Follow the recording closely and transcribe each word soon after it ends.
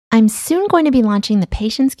I'm soon going to be launching the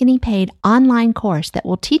Patients Getting Paid online course that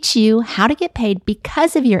will teach you how to get paid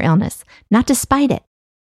because of your illness, not despite it.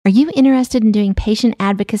 Are you interested in doing patient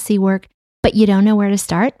advocacy work, but you don't know where to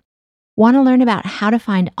start? Want to learn about how to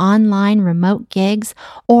find online remote gigs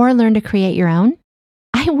or learn to create your own?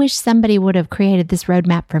 I wish somebody would have created this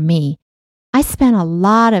roadmap for me. I spent a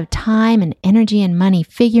lot of time and energy and money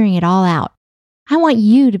figuring it all out. I want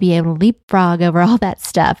you to be able to leapfrog over all that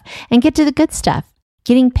stuff and get to the good stuff,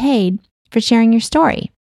 getting paid for sharing your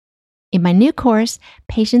story. In my new course,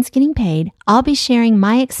 Patients Getting Paid, I'll be sharing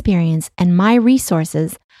my experience and my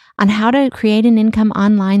resources on how to create an income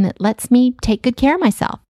online that lets me take good care of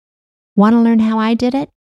myself. Want to learn how I did it?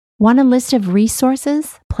 Want a list of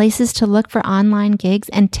resources, places to look for online gigs,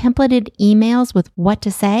 and templated emails with what to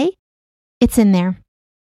say? It's in there.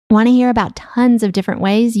 Want to hear about tons of different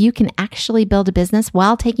ways you can actually build a business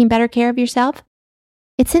while taking better care of yourself?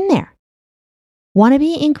 It's in there. Want to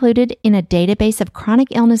be included in a database of chronic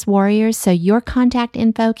illness warriors so your contact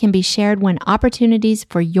info can be shared when opportunities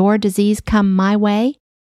for your disease come my way?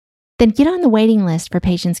 Then get on the waiting list for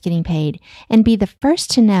Patients Getting Paid and be the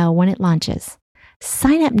first to know when it launches.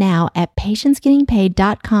 Sign up now at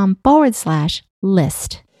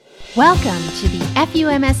patientsgettingpaid.com/list. Welcome to the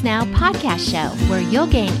FUMS Now podcast show, where you'll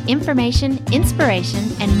gain information, inspiration,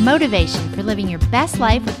 and motivation for living your best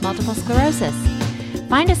life with multiple sclerosis.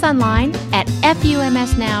 Find us online at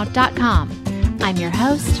FUMSnow.com. I'm your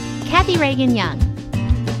host, Kathy Reagan Young.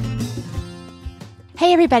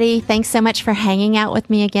 Hey everybody, thanks so much for hanging out with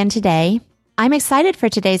me again today. I'm excited for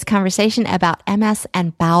today's conversation about MS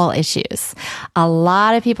and bowel issues. A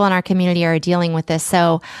lot of people in our community are dealing with this,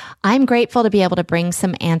 so I'm grateful to be able to bring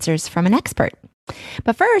some answers from an expert.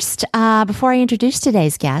 But first, before I introduce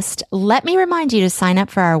today's guest, let me remind you to sign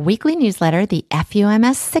up for our weekly newsletter, the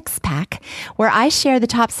FUMS 6-Pack, where I share the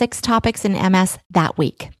top 6 topics in MS that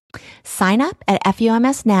week. Sign up at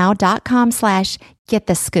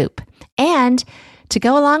FUMSnow.com/getthescoop. And to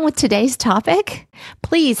go along with today's topic,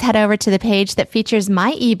 please head over to the page that features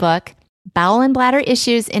my ebook, Bowel and Bladder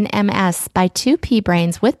Issues in MS by two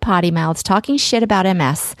pea-brains with potty mouths talking shit about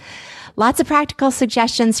MS. Lots of practical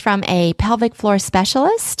suggestions from a pelvic floor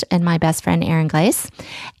specialist and my best friend, Erin Glaze,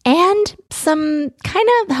 and some kind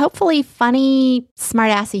of hopefully funny,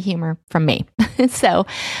 smart-assy humor from me. So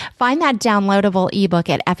find that downloadable ebook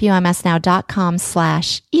at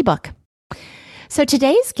FUMSnow.com/ebook. So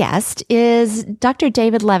today's guest is Dr.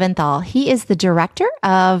 David Leventhal. He is the director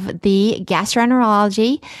of the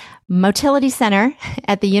Gastroenterology Motility Center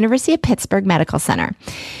at the University of Pittsburgh Medical Center.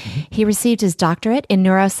 He received his doctorate in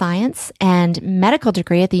neuroscience and medical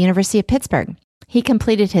degree at the University of Pittsburgh. He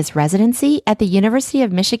completed his residency at the University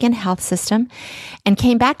of Michigan Health System and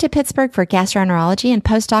came back to Pittsburgh for gastroenterology and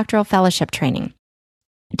postdoctoral fellowship training.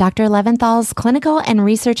 Dr. Leventhal's clinical and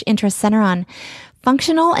research interests center on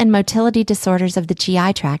functional and motility disorders of the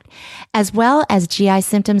GI tract, as well as GI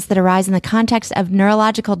symptoms that arise in the context of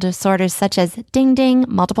neurological disorders such as ding-ding,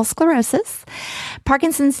 multiple sclerosis,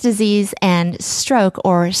 Parkinson's disease, and stroke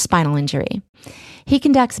or spinal injury. He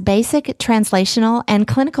conducts basic translational and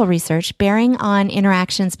clinical research bearing on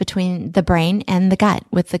interactions between the brain and the gut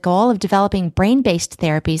with the goal of developing brain-based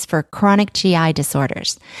therapies for chronic GI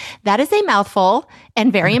disorders. That is a mouthful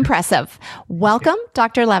and very impressive. Welcome,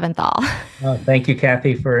 Dr. Leventhal. Oh, thank you,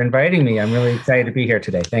 Kathy, for inviting me. I'm really excited to be here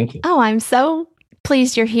today. Thank you. Oh, I'm so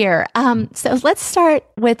pleased you're here. So let's start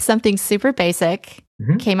with something super basic.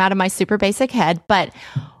 Came out of my super basic head, but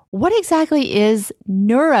what exactly is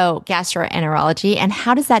neurogastroenterology and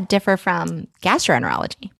how does that differ from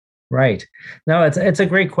gastroenterology? Right. No, it's a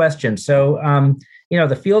great question. So,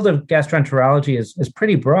 the field of gastroenterology is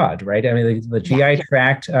pretty broad, right? I mean, the GI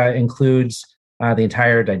tract includes the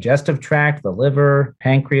entire digestive tract, the liver,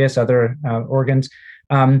 pancreas, other organs.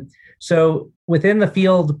 So within the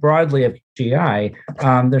field broadly of GI,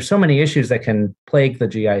 there's so many issues that can plague the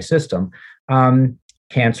GI system.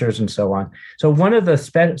 Cancers and so on. So one of the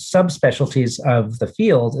subspecialties of the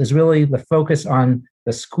field is really the focus on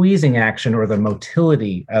the squeezing action or the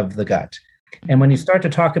motility of the gut. And when you start to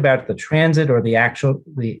talk about the transit or the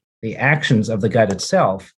actions of the gut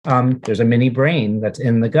itself, there's a mini brain that's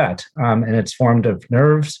in the gut, and it's formed of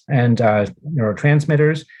nerves and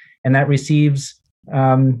neurotransmitters, and that receives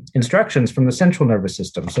instructions from the central nervous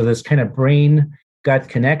system. So this kind of brain gut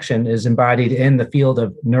connection is embodied in the field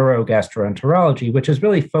of neurogastroenterology, which is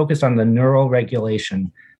really focused on the neural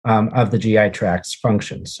regulation of the GI tract's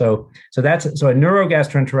functions. So a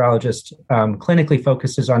neurogastroenterologist clinically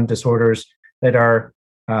focuses on disorders that are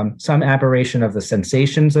some aberration of the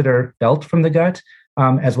sensations that are felt from the gut,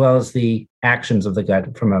 as well as the actions of the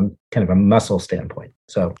gut from a kind of a muscle standpoint.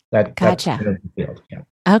 So that's Gotcha. kind of the field. Yeah.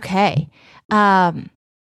 Okay.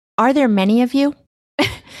 Are there many of you?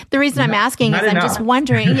 The reason I'm asking is I'm just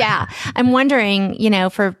wondering. Yeah, I'm wondering,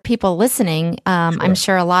 for people listening, I'm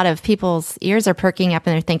sure a lot of people's ears are perking up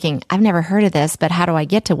and they're thinking, I've never heard of this, but how do I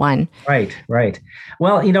get to one? Right.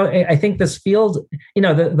 Well, I think this field,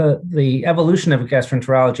 the evolution of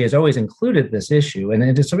gastroenterology has always included this issue.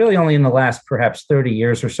 And it's really only in the last perhaps 30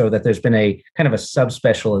 years or so that there's been a kind of a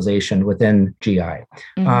subspecialization within GI.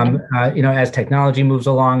 Mm-hmm. As technology moves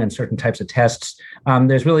along and certain types of tests,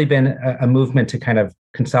 there's really been a movement to kind of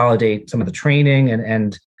consolidate some of the training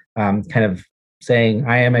and kind of saying,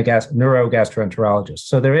 I am a neurogastroenterologist.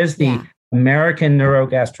 So there is the American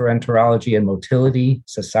Neurogastroenterology and Motility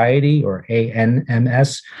Society, or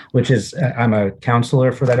ANMS, which is, I'm a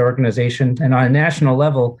counselor for that organization. And on a national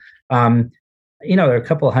level, there are a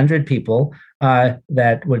couple hundred people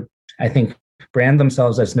that would, I think, brand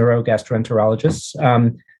themselves as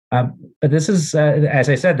neurogastroenterologists. But this is, as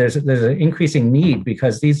I said, there's an increasing need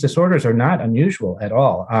because these disorders are not unusual at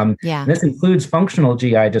all. This includes functional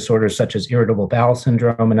GI disorders such as irritable bowel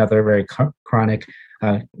syndrome and other very chronic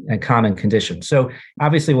and common conditions. So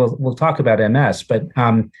obviously, we'll talk about MS, but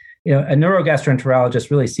a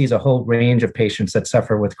neurogastroenterologist really sees a whole range of patients that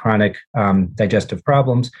suffer with chronic digestive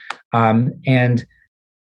problems, and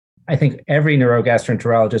I think every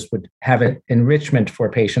neurogastroenterologist would have an enrichment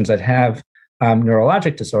for patients that have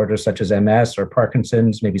neurologic disorders such as MS or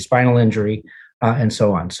Parkinson's, maybe spinal injury, and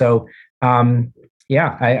so on. So,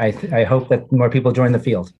 I hope that more people join the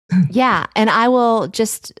field. Yeah, and I will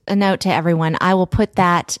just a note to everyone. I will put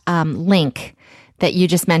that link that you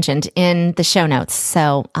just mentioned in the show notes.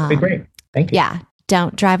 So, great. Thank you. Yeah.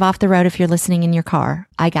 Don't drive off the road if you're listening in your car.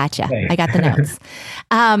 I got you. Okay. I got the notes.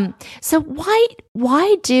 So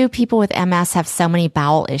why do people with MS have so many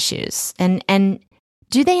bowel issues? And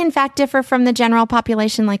do they in fact differ from the general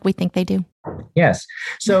population like we think they do? Yes.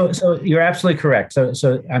 So you're absolutely correct.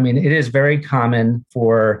 So I mean, it is very common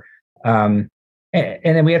for, and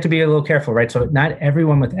then we have to be a little careful, right? So not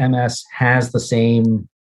everyone with MS has the same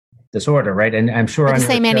disorder, right? And I'm sure the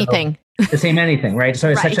same anything. The same anything, right? So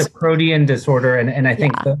it's such a protean disorder, and I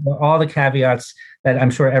think all the caveats that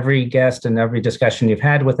I'm sure every guest and every discussion you've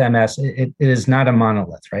had with MS, it is not a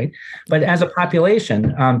monolith, right? But as a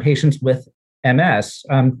population, patients with MS,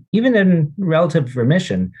 even in relative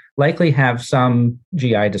remission, likely have some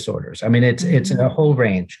GI disorders. I mean, it's a whole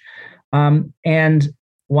range. And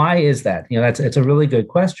why is that? It's a really good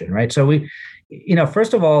question, right? So we,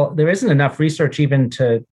 first of all, there isn't enough research even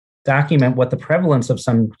to document what the prevalence of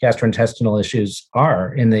some gastrointestinal issues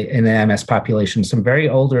are in the MS population. Some very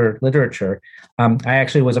older literature. I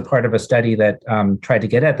actually was a part of a study that tried to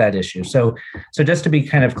get at that issue. So just to be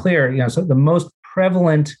kind of clear, so the most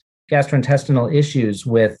prevalent gastrointestinal issues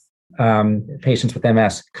with patients with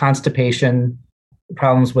MS, constipation,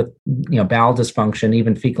 problems with bowel dysfunction,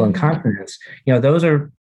 even fecal incontinence, those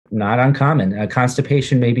are not uncommon.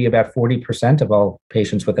 Constipation may be about 40% of all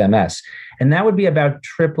patients with MS. And that would be about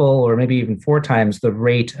triple or maybe even 4 times the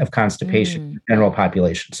rate of constipation in the general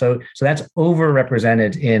population. So that's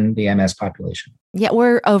overrepresented in the MS population. Yeah,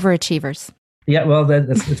 we're overachievers. Yeah, well,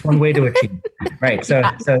 that's one way to achieve. Right. So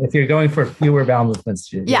if you're going for fewer bowel movements,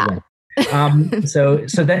 so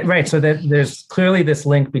that there's clearly this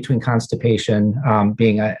link between constipation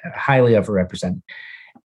being highly overrepresented.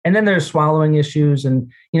 And then there's swallowing issues.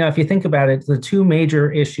 And, if you think about it, the 2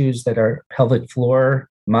 major issues that are pelvic floor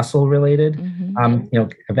muscle related, we're going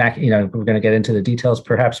to get into the details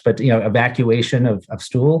perhaps, but, evacuation of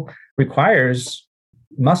stool requires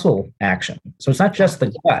muscle action. So it's not just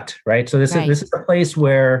the gut, right? So this is a place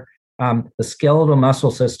where the skeletal muscle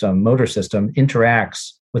system, motor system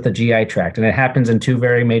interacts with the GI tract. And it happens in 2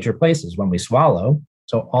 very major places when we swallow.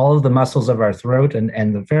 So all of the muscles of our throat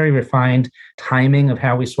and the very refined timing of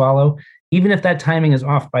how we swallow, even if that timing is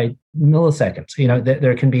off by milliseconds,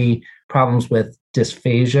 there can be problems with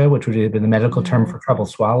dysphagia, which would be the medical term for trouble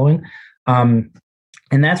swallowing. And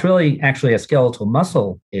that's really actually a skeletal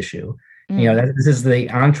muscle issue. This is the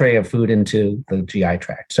entree of food into the GI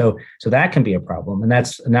tract. So that can be a problem, and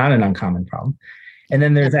that's not an uncommon problem. And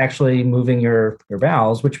then there's actually moving your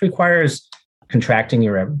bowels, which requires contracting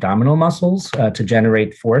your abdominal muscles to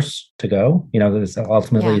generate force to go. There's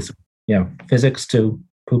ultimately, physics to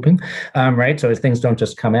pooping, right? So things don't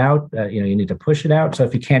just come out, you need to push it out. So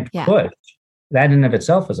if you can't push, that in and of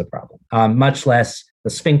itself is a problem, much less the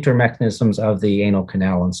sphincter mechanisms of the anal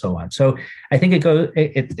canal and so on. So I think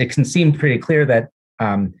it can seem pretty clear that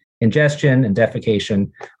ingestion and defecation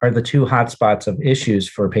are the 2 hotspots of issues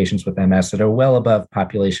for patients with MS that are well above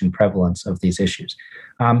population prevalence of these issues.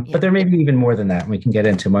 But there may be even more than that. We can get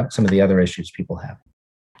into some of the other issues people have.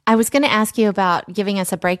 I was going to ask you about giving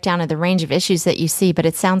us a breakdown of the range of issues that you see, but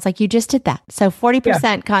it sounds like you just did that. So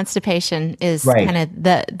 40% constipation is kind of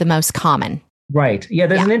the most common. Right. Yeah,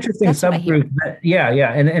 there's an interesting subgroup.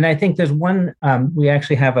 And I think there's one, we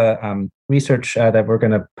actually have a research that we're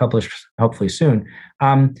going to publish hopefully soon.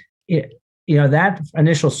 That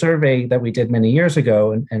initial survey that we did many years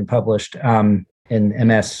ago and published in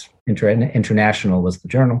MS International was the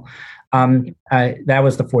journal. That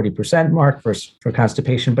was the 40% mark for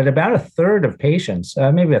constipation, but about a third of patients,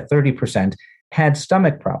 maybe a 30%, had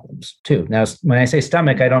stomach problems too. Now, when I say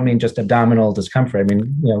stomach, I don't mean just abdominal discomfort. I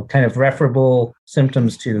mean, kind of referable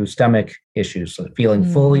symptoms to stomach issues, so feeling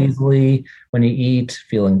full easily when you eat,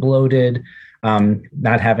 feeling bloated,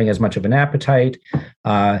 not having as much of an appetite,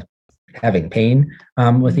 having pain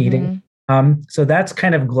with eating. So that's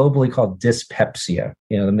kind of globally called dyspepsia.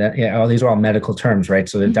 These are all medical terms, right?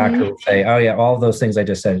 So the doctor will say, "Oh yeah, all those things I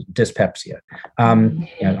just said, dyspepsia,"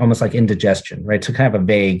 almost like indigestion, right? So kind of a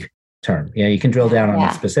vague term. You can drill down on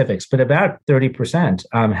the specifics, but about 30%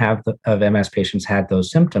 of MS patients had those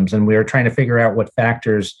symptoms, and we were trying to figure out what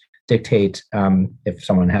factors dictate if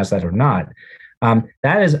someone has that or not. That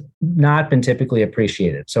has not been typically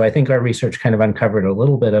appreciated. So I think our research kind of uncovered a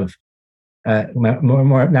little bit of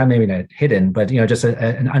more not maybe not hidden, but just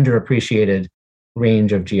an underappreciated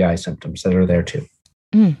range of GI symptoms that are there too.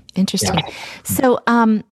 Interesting. Yeah. So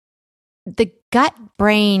the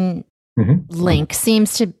gut-brain link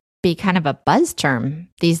seems to be kind of a buzz term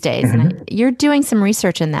these days, and you're doing some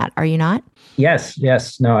research in that, are you not? Yes.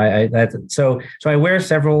 No, so I wear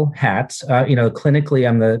several hats. Clinically,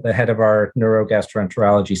 I'm the head of our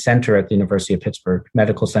neurogastroenterology center at the University of Pittsburgh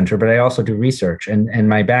Medical Center, but I also do research, and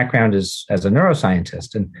my background is as a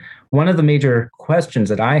neuroscientist. And one of the major questions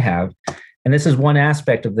that I have, and this is one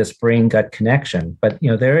aspect of this brain-gut connection, but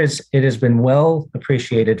it has been well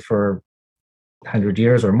appreciated for 100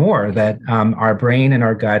 years or more that our brain and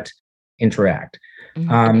our gut interact.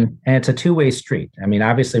 And it's a two-way street. I mean,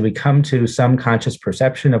 obviously, we come to some conscious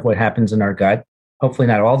perception of what happens in our gut. Hopefully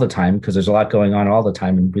not all the time, because there's a lot going on all the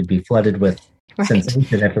time, and we'd be flooded with sensation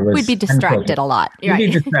if it was. We'd be distracted a lot. We'd be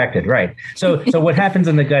distracted, right. So what happens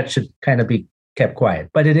in the gut should kind of be kept quiet.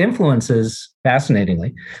 But it influences,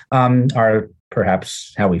 fascinatingly, our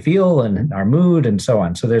perhaps how we feel and our mood and so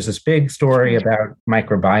on. So there's this big story about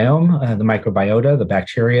microbiome, the microbiota, the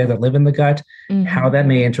bacteria that live in the gut, how that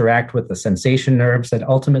may interact with the sensation nerves that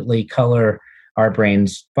ultimately color our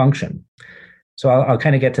brain's function. So I'll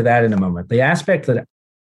kind of get to that in a moment. The aspect that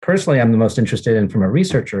personally I'm the most interested in from a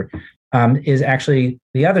researcher is actually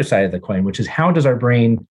the other side of the coin, which is how does our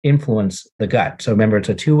brain influence the gut? So remember, it's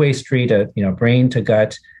a two-way street, brain to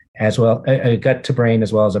gut, as well, a gut to brain,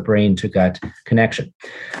 as well as a brain to gut connection.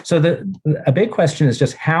 So a big question is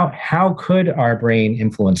just how could our brain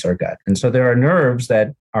influence our gut? And so there are nerves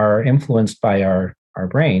that are influenced by our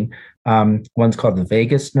brain. One's called the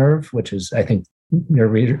vagus nerve, which is, I think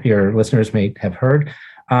your listeners may have heard.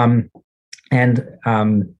 And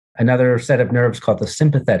another set of nerves called the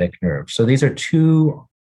sympathetic nerve. So these are two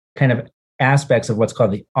kind of aspects of what's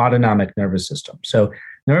called the autonomic nervous system. So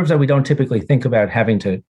nerves that we don't typically think about having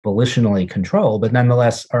to volitionally control, but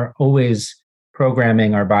nonetheless are always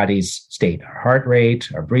programming our body's state, our heart rate,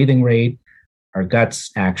 our breathing rate, our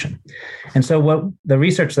gut's action. And so what the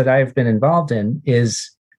research that I've been involved in is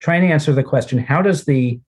trying to answer the question, how does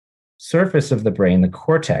the surface of the brain, the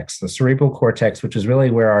cortex, the cerebral cortex, which is really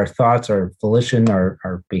where our thoughts, our volition,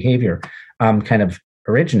 our behavior kind of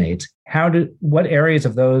originates, what areas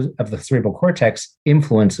of the cerebral cortex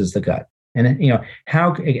influences the gut? And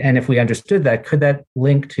and if we understood that, could that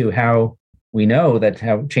link to how we know that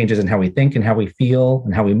how changes in how we think and how we feel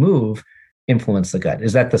and how we move influence the gut?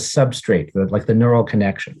 Is that the substrate, like the neural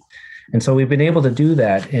connection? And so we've been able to do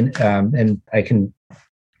that. And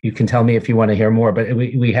you can tell me if you want to hear more, but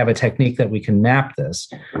we have a technique that we can map this.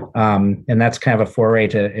 And that's kind of a foray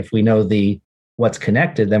to, if we know what's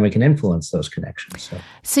connected, then we can influence those connections.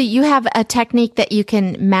 So you have a technique that you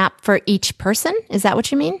can map for each person? Is that what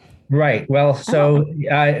you mean? Right. Well,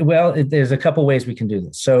 there's a couple ways we can do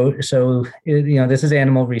this. So this is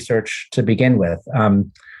animal research to begin with.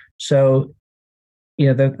 The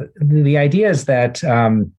idea is that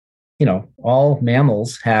all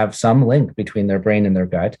mammals have some link between their brain and their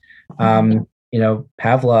gut.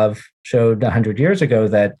 Pavlov showed 100 years ago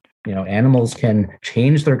that animals can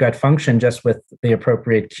change their gut function just with the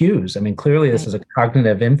appropriate cues. I mean, clearly this is a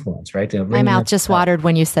cognitive influence, right? My mouth just watered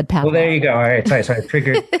when you said Pavlov. Well, there you go. All right, sorry, I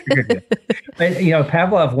triggered you. But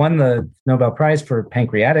Pavlov won the Nobel Prize for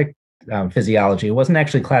pancreatic physiology. It wasn't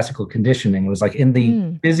actually classical conditioning. It was like in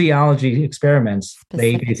the physiology experiments,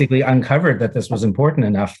 they basically uncovered that this was important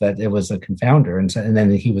enough that it was a confounder. And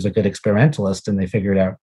then he was a good experimentalist, and they figured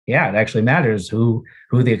out, yeah, it actually matters who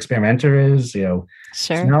the experimenter is,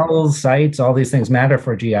 smells, sights, all these things matter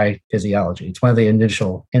for GI physiology. It's one of the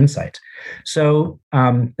initial insights. So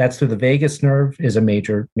that's through the vagus nerve is a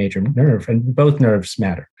major nerve, and both nerves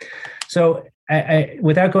matter. So I,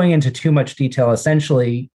 without going into too much detail,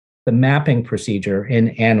 essentially the mapping procedure in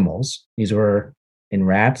animals, these were in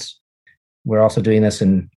rats. We're also doing this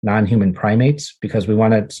in non-human primates because we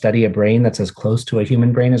want to study a brain that's as close to a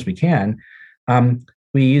human brain as we can.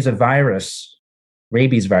 We use a virus,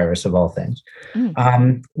 rabies virus of all things,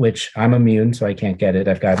 which I'm immune, so I can't get it.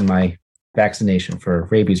 I've gotten my vaccination for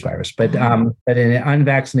rabies virus. But in an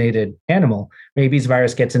unvaccinated animal, rabies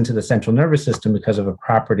virus gets into the central nervous system because of a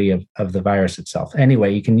property of the virus itself.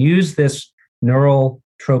 Anyway, you can use this neural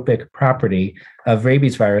tropic property of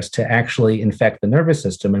rabies virus to actually infect the nervous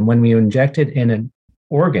system. And when we inject it in an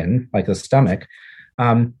organ, like the stomach,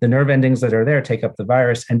 the nerve endings that are there take up the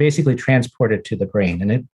virus and basically transport it to the brain.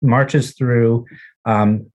 And it marches through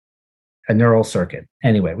a neural circuit.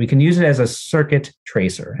 Anyway, we can use it as a circuit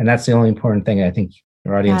tracer. And that's the only important thing I think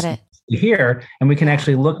your audience needs to hear. And we can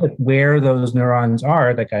actually look at where those neurons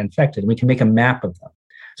are that got infected, and we can make a map of them.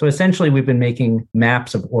 So essentially, we've been making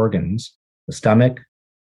maps of organs, the stomach,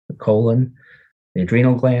 the colon, the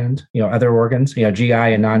adrenal gland, other organs, GI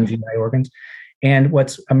and non-GI organs. And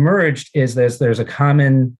what's emerged is there's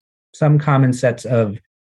some common sets of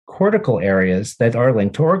cortical areas that are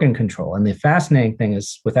linked to organ control. And the fascinating thing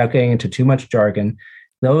is, without getting into too much jargon,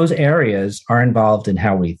 those areas are involved in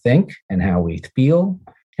how we think and how we feel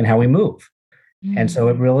and how we move. And so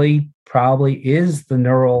it really probably is the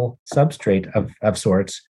neural substrate of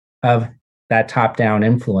sorts of that top-down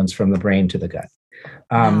influence from the brain to the gut.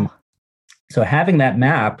 So having that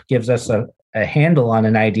map gives us a handle on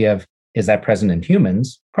an idea of, is that present in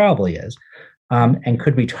humans? Probably is. And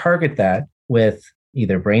could we target that with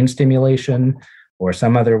either brain stimulation or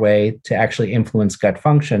some other way to actually influence gut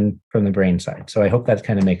function from the brain side? So I hope that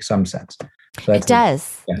kind of makes some sense. So it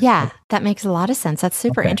does. Yeah, that makes a lot of sense. That's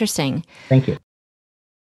super interesting. Thank you.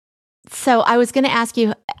 So I was going to ask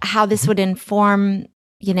you how this would inform,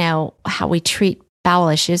 how we treat bowel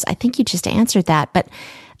issues. I think you just answered that, but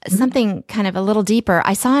something kind of a little deeper.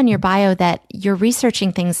 I saw in your bio that you're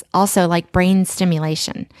researching things also like brain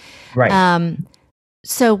stimulation. Right.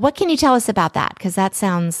 So what can you tell us about that? Because that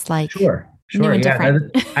sounds like Sure. new and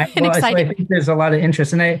different and exciting. I think there's a lot of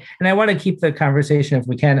interest, and I want to keep the conversation, if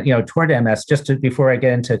we can, toward MS. Before I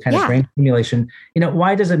get into kind of brain stimulation,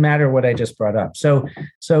 why does it matter what I just brought up? So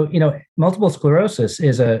multiple sclerosis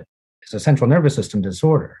is a central nervous system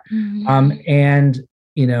disorder, and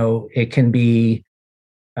it can be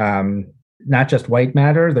not just white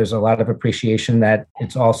matter. There's a lot of appreciation that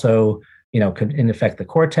it's also could affect the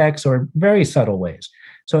cortex or very subtle ways.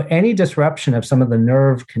 So any disruption of some of the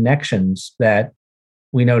nerve connections that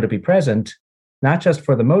we know to be present, not just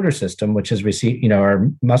for the motor system, which has received, our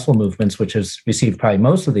muscle movements, which has received probably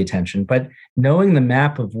most of the attention, but knowing the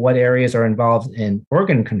map of what areas are involved in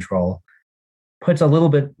organ control puts a little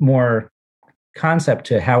bit more concept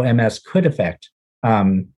to how MS could affect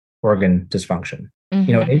organ dysfunction.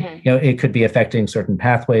 It could be affecting certain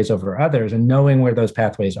pathways over others, and knowing where those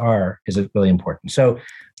pathways are is really important. So,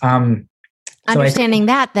 understanding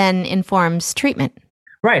that then informs treatment.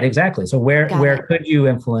 Right, exactly. So where could you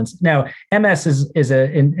influence? Now, MS is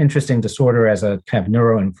an interesting disorder as a kind of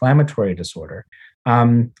neuroinflammatory disorder,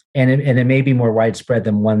 and it may be more widespread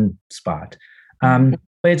than one spot.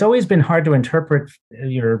 But it's always been hard to interpret.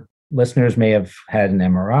 Your listeners may have had an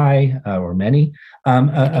MRI or many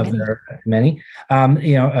of their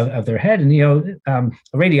head, and a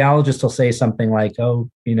radiologist will say something like,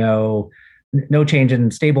 no change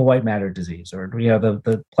in stable white matter disease, or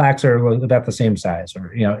the plaques are about the same size,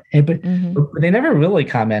 or but they never really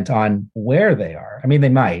comment on where they are. I mean, they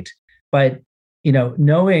might, but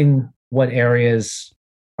knowing what areas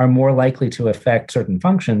are more likely to affect certain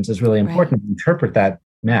functions is really important to interpret that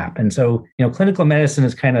map. And so, clinical medicine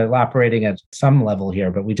is kind of operating at some level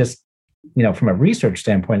here, but we just, from a research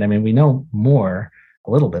standpoint, I mean, we know more,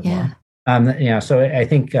 a little bit more. So I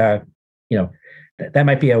think, that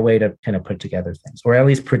might be a way to kind of put together things, or at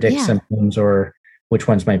least predict symptoms or which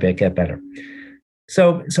ones might get better.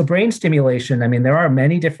 So brain stimulation, I mean, there are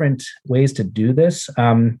many different ways to do this.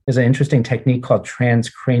 There's an interesting technique called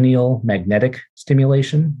transcranial magnetic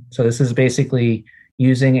stimulation. So this is basically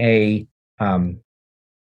using a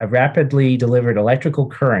rapidly delivered electrical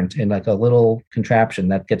current in like a little contraption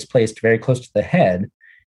that gets placed very close to the head.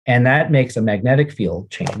 And that makes a magnetic field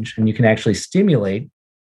change. And you can actually stimulate,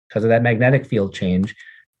 because of that magnetic field change,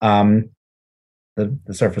 the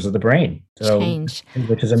surface of the brain. Change.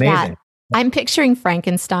 Which is amazing. Yeah. I'm picturing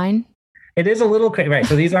Frankenstein. It is a little crazy, right?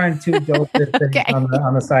 So these aren't two doped Okay.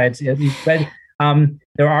 on the sides. But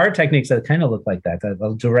there are techniques that kind of look like that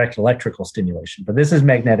direct electrical stimulation. But this is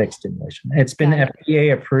magnetic stimulation. It's been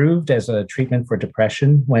FDA approved as a treatment for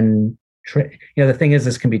depression. When the thing is,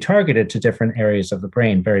 this can be targeted to different areas of the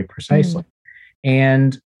brain very precisely.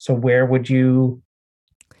 And so, where would you?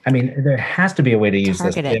 I mean, there has to be a way to use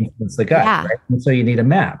this to influence the gut, right? And so you need a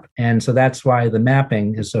map. And so that's why the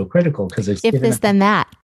mapping is so critical, because it's if this, then that.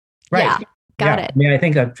 Right. Yeah. Got it. I mean, I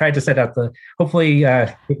think I've tried to set out hopefully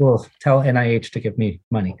people will tell NIH to give me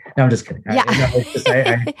money. No, I'm just kidding. Yeah.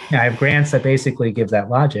 I have grants that basically give that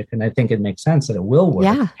logic, and I think it makes sense that it will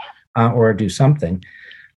work or do something.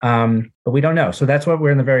 But we don't know. So that's what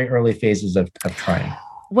we're in the very early phases of trying.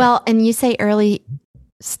 Well, and you say early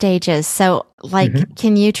stages. So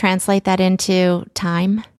can you translate that into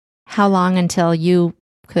time? How long until you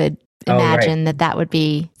could imagine that would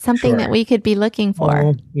be something that we could be looking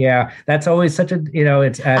for? Yeah, that's always such a,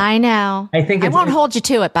 it's. I know. I think I won't hold you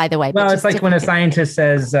to it, by the way. Well, it's like when a scientist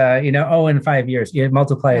says, in 5 years, you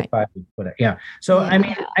multiply it by whatever. Yeah. So, I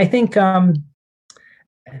mean, I think,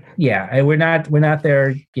 we're not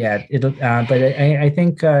there yet. But I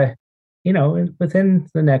think, within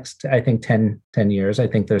the next, I think 10 years, I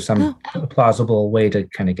think there's some plausible way to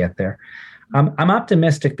kind of get there. I'm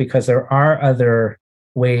optimistic because there are other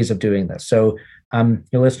ways of doing this. So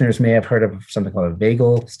your listeners may have heard of something called a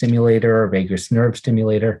vagal stimulator or vagus nerve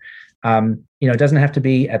stimulator. It doesn't have to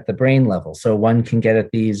be at the brain level. So one can get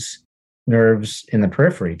at these nerves in the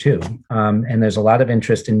periphery too. And there's a lot of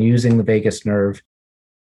interest in using the vagus nerve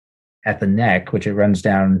at the neck, which it runs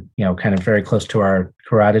down, kind of very close to our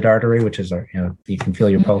carotid artery, which is you can feel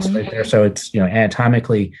your pulse right there. So it's,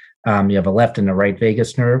 anatomically, you have a left and a right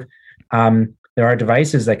vagus nerve. There are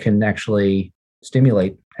devices that can actually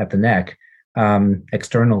stimulate at the neck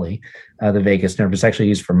externally. The vagus nerve is actually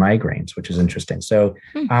used for migraines, which is interesting. So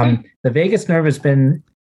the vagus nerve has been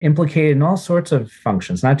implicated in all sorts of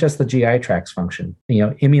functions, not just the GI tract's function,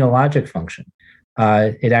 immunologic function.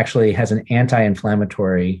 It actually has an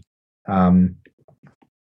anti-inflammatory arm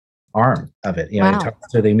of it. It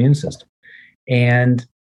talks to the immune system. And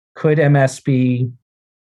could MS be,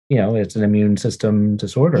 it's an immune system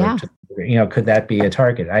disorder. Yeah. Could that be a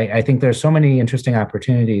target? I think there's so many interesting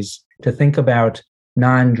opportunities to think about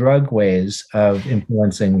non-drug ways of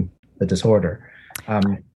influencing the disorder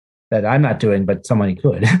that I'm not doing, but somebody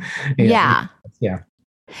could. Yeah.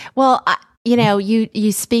 Well,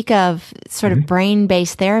 you speak of sort of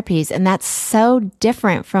brain-based therapies, and that's so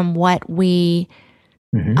different from what we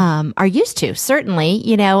are used to. Certainly,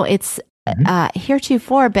 it's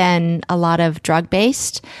heretofore been a lot of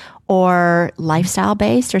drug-based or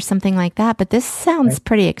lifestyle-based or something like that. But this sounds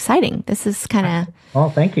pretty exciting. This is kind of... Well,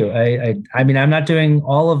 thank you. I mean, I'm not doing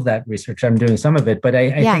all of that research. I'm doing some of it, but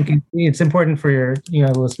I think it's important for your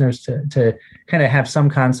listeners to kind of have some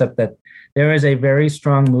concept that there is a very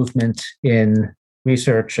strong movement in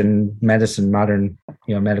research and medicine, modern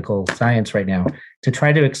medical science right now, to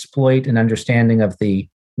try to exploit an understanding of the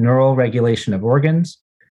neural regulation of organs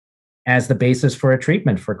as the basis for a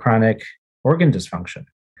treatment for chronic organ dysfunction.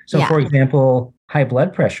 So, for example, high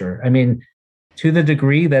blood pressure. I mean, to the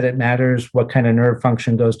degree that it matters what kind of nerve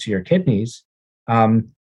function goes to your kidneys,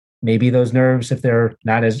 maybe those nerves, if they're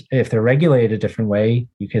regulated a different way,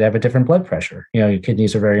 you could have a different blood pressure. Your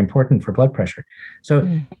kidneys are very important for blood pressure.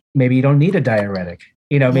 So maybe you don't need a diuretic.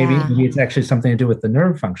 Maybe it's actually something to do with the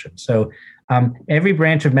nerve function. So every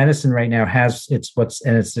branch of medicine right now has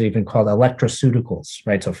it's even called electroceuticals,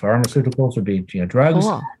 right? So pharmaceuticals would be drugs.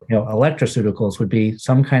 Cool. Electroceuticals would be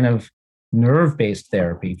some kind of nerve-based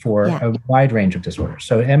therapy for a wide range of disorders.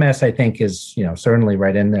 So MS, I think, is certainly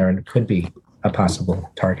right in there, and it could be a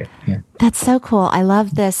possible target. Yeah. That's so cool. I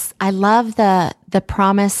love this. I love the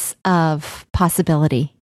promise of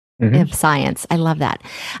possibility of science. I love that.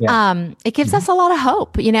 Yeah. It gives us a lot of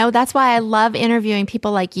hope. That's why I love interviewing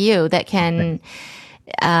people like you that can,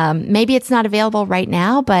 maybe it's not available right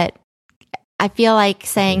now, but I feel like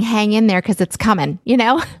saying, hang in there because it's coming,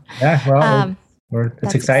 Yeah. Well,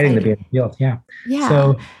 it's exciting to be in the field. Yeah. Yeah.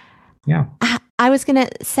 So, yeah. I was going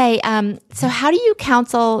to say, so how do you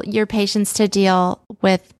counsel your patients to deal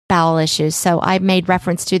with bowel issues? So I made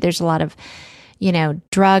reference to, there's a lot of,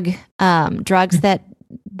 drugs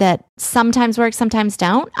that sometimes work, sometimes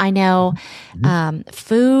don't. I know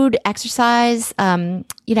food, exercise,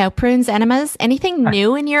 prunes, enemas, anything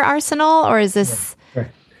new in your arsenal, or is this?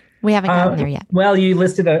 We haven't gotten there yet. Well, you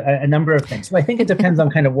listed a number of things. So I think it depends on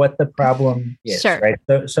kind of what the problem is, sure.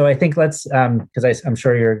 right? So I think let's, because I'm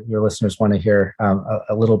sure your listeners want to hear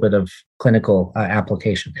a little bit of clinical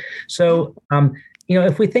application. So,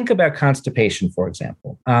 if we think about constipation, for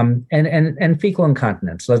example, and fecal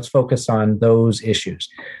incontinence, let's focus on those issues.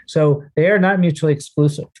 So they are not mutually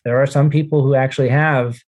exclusive. There are some people who actually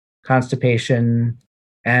have constipation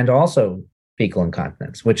and also fecal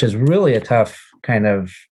incontinence, which is really a tough kind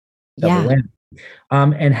of double win.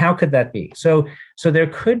 And how could that be? So there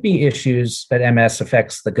could be issues that MS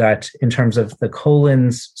affects the gut in terms of the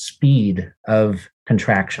colon's speed of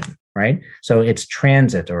contraction, right? So it's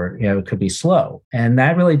transit, or it could be slow, and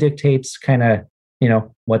that really dictates kind of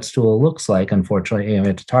what stool looks like. Unfortunately, we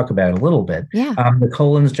have to talk about it a little bit. Yeah. The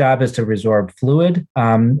colon's job is to resorb fluid,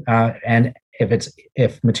 and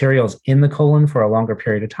if material's in the colon for a longer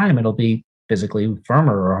period of time, it'll be physically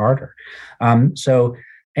firmer or harder. So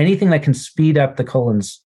anything that can speed up the colon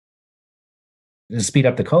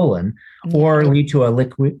or lead to a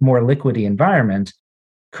more liquidy environment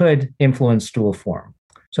could influence stool form.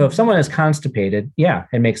 So if someone is constipated,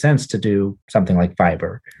 it makes sense to do something like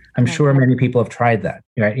fiber. I'm sure many people have tried that,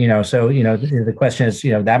 right? So the question is,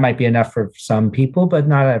 that might be enough for some people, but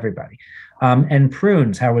not everybody. And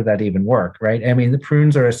prunes, how would that even work, right? I mean, the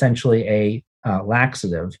prunes are essentially a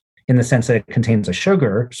laxative in the sense that it contains a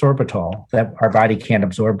sugar, sorbitol, that our body can't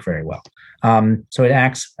absorb very well. So it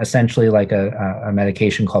acts essentially like a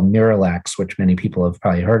medication called Miralax, which many people have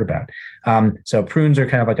probably heard about. So prunes are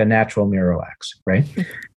kind of like a natural Miralax, right?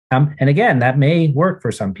 And again, that may work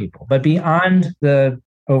for some people, but beyond the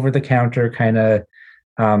over-the-counter kind of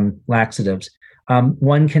laxatives,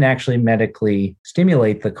 one can actually medically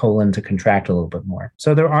stimulate the colon to contract a little bit more.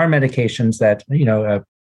 So there are medications that,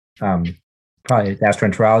 probably a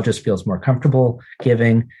gastroenterologist feels more comfortable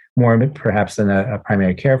giving, more perhaps than a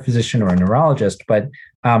primary care physician or a neurologist, but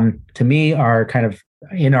to me are kind of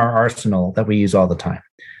in our arsenal that we use all the time.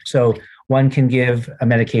 So one can give a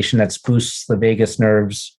medication that boosts the vagus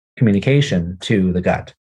nerve's communication to the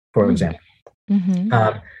gut, for example,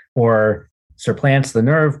 or supplants the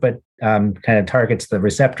nerve, but kind of targets the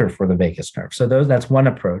receptor for the vagus nerve. So that's one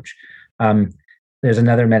approach. There's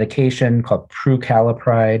another medication called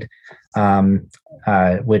prucalopride,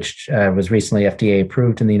 which was recently FDA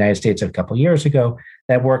approved in the United States a couple of years ago,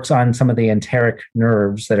 that works on some of the enteric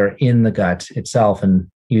nerves that are in the gut itself and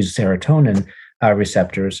use serotonin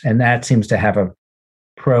receptors. And that seems to have a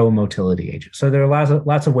pro-motility agent. So there are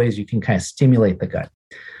lots of ways you can kind of stimulate the gut.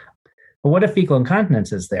 But what if fecal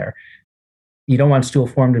incontinence is there? You don't want stool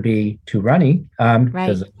form to be too runny,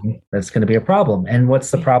 because that's going to be a problem. And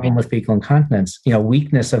what's the problem with fecal incontinence?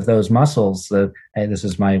 Weakness of those muscles. This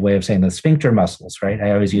is my way of saying the sphincter muscles, right?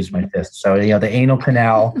 I always use my fists. So the anal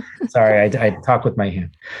canal. Sorry, I talk with my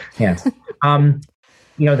hands.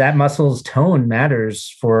 That muscle's tone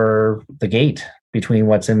matters for the gait between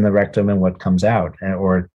what's in the rectum and what comes out,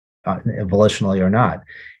 or volitionally or not.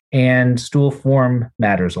 And stool form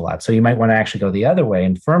matters a lot. So you might want to actually go the other way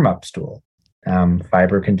and firm up stool.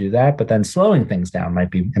 Fiber can do that, but then slowing things down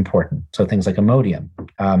might be important. So things like Imodium.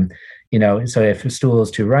 So if a stool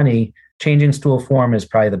is too runny, changing stool form is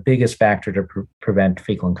probably the biggest factor to prevent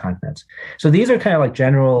fecal incontinence. So these are kind of like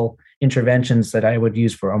general interventions that I would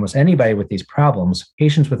use for almost anybody with these problems.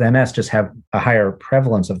 Patients with MS just have a higher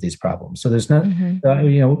prevalence of these problems. So there's no,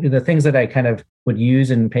 the things that I kind of would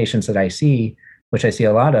use in patients that I see, which I see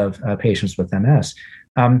a lot of patients with MS,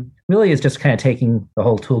 really is just kind of taking the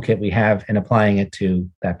whole toolkit we have and applying it to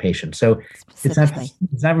that patient. So it's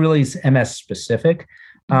not really MS specific,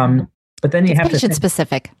 but then you have patient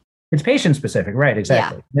specific. It's patient specific, right?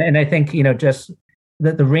 Exactly. Yeah. And I think just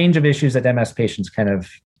the range of issues that MS patients kind of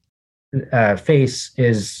face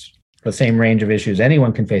is the same range of issues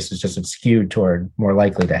anyone can face. It's just it's skewed toward more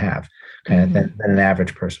likely to have kind of than an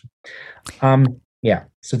average person.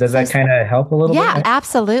 So does that kind of help a little bit? Yeah,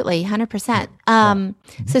 absolutely. 100%.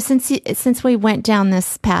 So since we went down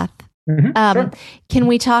this path, sure. Can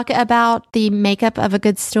we talk about the makeup of a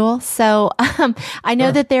good stool? So I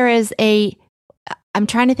know that there is I'm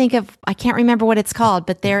trying to think of, I can't remember what it's called,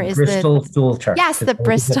 but there is Bristol stool chart. Yes, the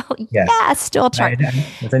Bristol stool chart.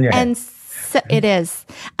 It's in your head. And so it is.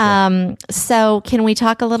 So can we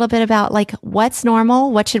talk a little bit about what's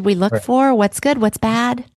normal? What should we look for? What's good? What's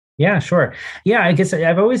bad? Yeah, sure. Yeah, I guess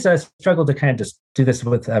I've always struggled to kind of just do this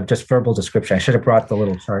with just verbal description. I should have brought the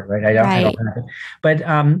little chart, right? I don't have it. But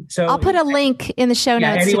so I'll put a link in the show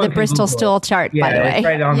notes to the Bristol stool chart, by the way. It's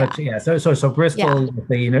right on So Bristol,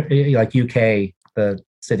 the like UK, the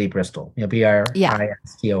city Bristol,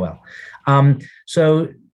 BRISTOL. So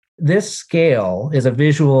this scale is a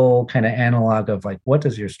visual kind of analog of like, what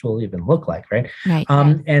does your stool even look like, right? Right.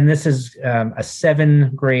 And this is a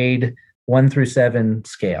 7-grade 1 through 7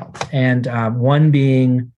 scale, and 1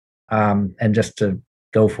 being, and just to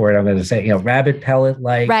go for it, I'm going to say, rabbit pellet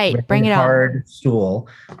like, right, bring it hard on. stool,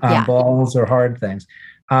 balls or hard things.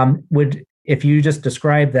 If you just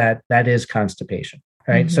describe that is constipation,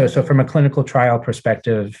 right? Mm-hmm. So from a clinical trial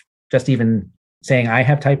perspective, just even saying I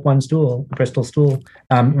have type 1 stool, Bristol stool,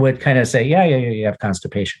 would kind of say, yeah, you have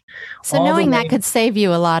constipation. So knowing that could save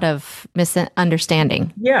you a lot of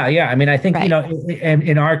misunderstanding. Yeah. I mean, I think,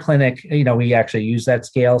 in our clinic, we actually use that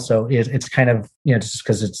scale. So it's kind of, just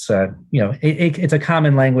because it's, it's a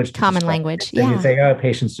common language. Common language. Yeah. You say,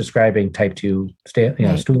 patient's describing type 2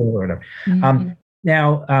 stool or whatever. Mm-hmm.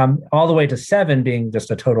 Now, all the way to 7 being just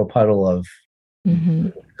a total puddle of, mm-hmm.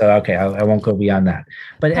 So, okay, I won't go beyond that.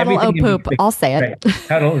 But puddle everything of poop, I'll say it.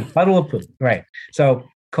 Right. Puddle of poop, right. So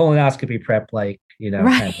colonoscopy prep, like, right.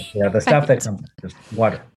 kind of, the stuff that comes just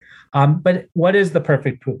water. But what is the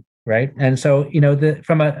perfect poop, right? And so,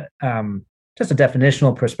 from a just a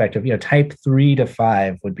definitional perspective, type 3 to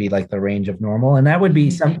 5 would be like the range of normal. And that would be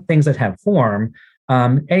some things that have form,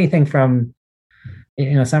 anything from,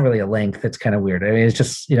 it's not really a length. It's kind of weird. I mean, it's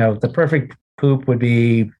just, the perfect poop would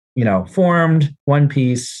be, formed, one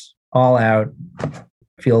piece, all out,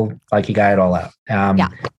 feel like you got it all out.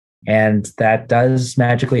 And that does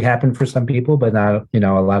magically happen for some people, but not, a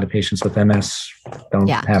lot of patients with MS don't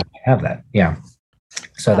have that. Yeah.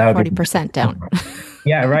 So about that would 40% don't.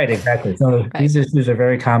 Yeah, right. Exactly. So these issues are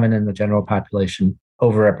very common in the general population,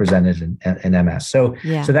 overrepresented in MS. So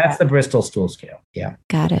that's the Bristol stool scale. Yeah.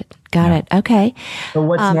 Got it. Okay. So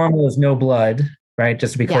what's normal is no blood, right?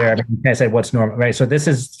 Just to be clear, I said what's normal, right? So this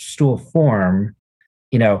is stool form.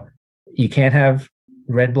 You can't have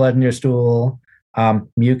red blood in your stool.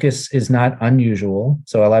 Mucus is not unusual.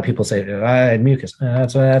 So a lot of people say, I had mucus.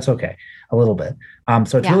 That's okay. A little bit.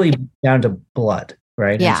 So it's really down to blood,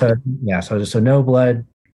 right? Yeah. And so no blood.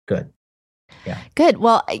 Good. Yeah. Good.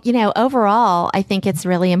 Well, overall, I think it's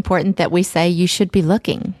really important that we say you should be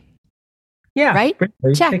looking. Yeah. Right.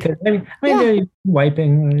 Check.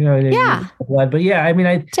 Wiping. Blood, but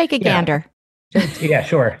I take a gander. Yeah,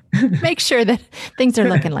 sure. Make sure that things are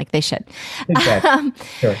looking like they should. Exactly.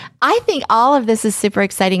 Sure. I think all of this is super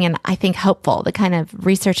exciting and I think hopeful, the kind of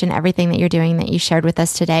research and everything that you're doing that you shared with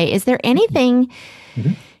us today. Is there anything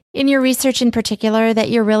in your research in particular that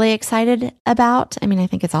you're really excited about? I mean, I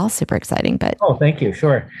think it's all super exciting, but... Oh, thank you.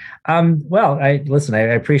 Sure. Well, I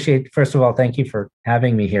appreciate, first of all, thank you for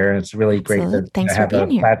having me here. It's really great to have a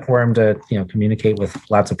platform to, communicate with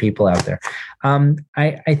lots of people out there.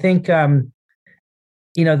 I think,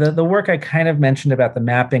 the work I kind of mentioned about the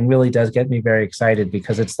mapping really does get me very excited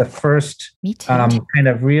because it's the first kind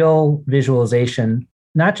of real visualization,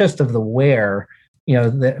 not just of the where,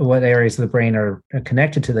 what areas of the brain are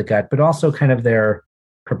connected to the gut, but also kind of their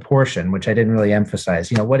proportion, which I didn't really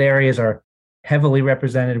emphasize. What areas are heavily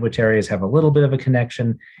represented, which areas have a little bit of a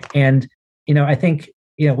connection. And, I think,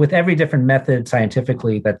 with every different method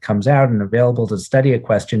scientifically that comes out and available to study a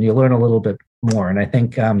question, you learn a little bit more. And I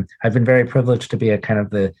think I've been very privileged to be a kind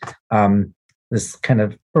of this kind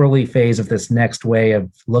of early phase of this next way of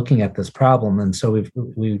looking at this problem. And so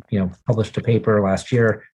we published a paper last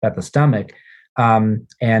year about the stomach. I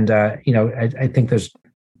think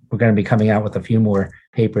we're going to be coming out with a few more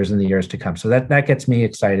papers in the years to come. So that gets me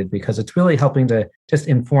excited because it's really helping to just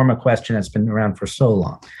inform a question that's been around for so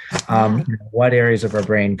long. What areas of our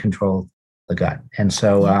brain control the gut? And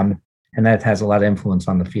so, and that has a lot of influence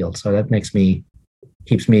on the field. So that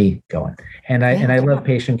keeps me going. And I love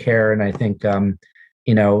patient care. And I think,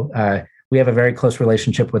 we have a very close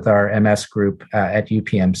relationship with our MS group at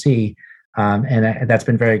UPMC. And that's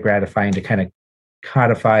been very gratifying to kind of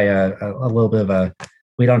codify a little bit of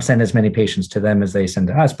we don't send as many patients to them as they send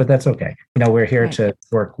to us, but that's okay. We're here to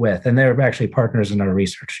work with, and they're actually partners in our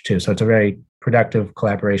research too. So it's a very productive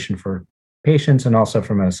collaboration for patients and also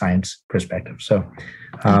from a science perspective. So,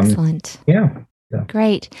 excellent. Yeah.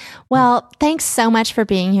 Great. Well, thanks so much for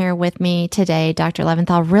being here with me today, Dr.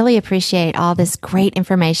 Leventhal. Really appreciate all this great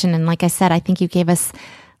information. And like I said, I think you gave us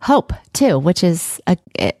hope too, which is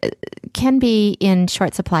can be in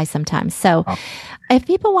short supply sometimes. So if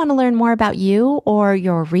people want to learn more about you or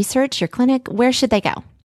your research, your clinic, where should they go?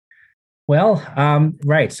 Well,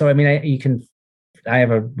 right. So, I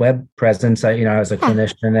have a web presence, as a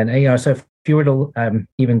clinician, and, so if you were to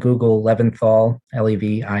even Google Leventhal,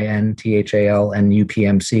 Levinthal and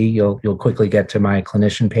UPMC, you'll quickly get to my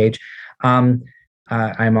clinician page. I'm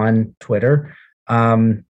on Twitter.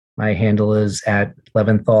 My handle is at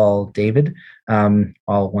Leventhal David,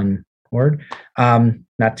 all one word.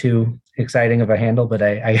 Not too exciting of a handle, but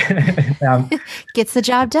I gets the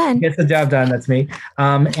job done. Gets the job done. That's me.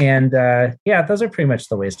 Yeah, those are pretty much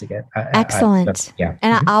the ways to get. Excellent. Yeah.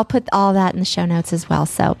 And I'll put all that in the show notes as well.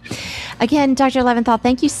 So again, Dr. Leventhal,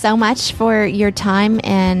 thank you so much for your time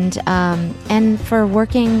and for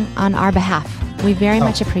working on our behalf. We very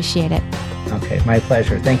much appreciate it. Okay, my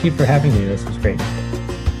pleasure. Thank you for having me. This was great.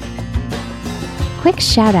 Quick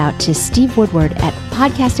shout out to Steve Woodward at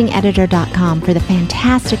podcastingeditor.com for the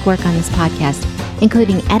fantastic work on this podcast,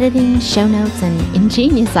 including editing, show notes, and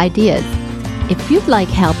ingenious ideas. If you'd like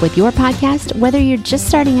help with your podcast, whether you're just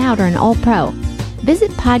starting out or an old pro,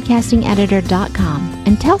 visit podcastingeditor.com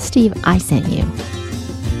and tell Steve I sent you.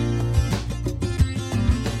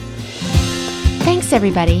 Thanks,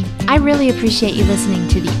 everybody. I really appreciate you listening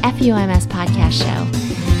to the FUMS podcast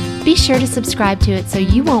show. Be sure to subscribe to it so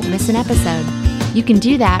you won't miss an episode. You can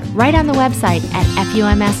do that right on the website at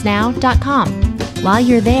FUMSnow.com. While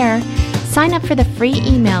you're there, sign up for the free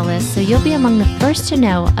email list so you'll be among the first to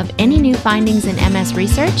know of any new findings in MS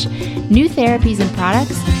research, new therapies and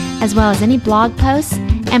products, as well as any blog posts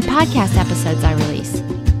and podcast episodes I release.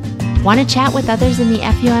 Want to chat with others in the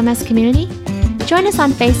FUMS community? Join us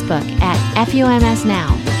on Facebook at FUMS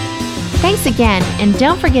Now. Thanks again, and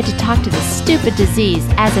don't forget to talk to the stupid disease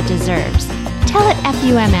as it deserves. Tell it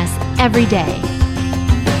FUMS every day.